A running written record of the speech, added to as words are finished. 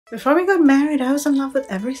Before we got married, I was in love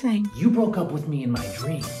with everything. You broke up with me in my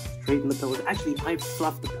dream. Straighten the pillows. Actually, I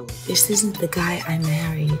fluffed the pillows. This isn't the guy I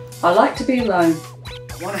married. I like to be alone.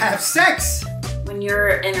 I want to have sex! When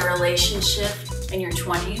you're in a relationship in your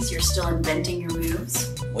 20s, you're still inventing your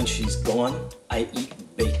moves. When she's gone, I eat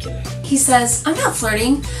bacon. He says, I'm not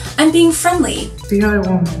flirting, I'm being friendly. The other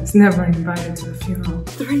woman is never invited to the funeral.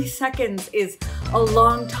 3 seconds is a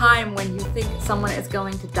long time when you think someone is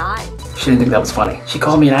going to die. She didn't think that was funny. She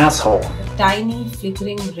called me an asshole. A tiny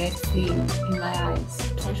flickering red flame in my eyes.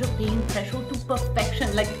 Pleasure being threshold to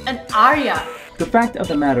perfection, like an Arya. The fact of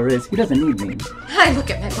the matter is, he doesn't need me. I look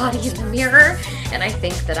at my body in the mirror and I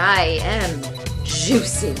think that I am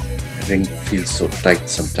juicy. The ring feels so tight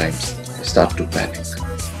sometimes. I start to panic.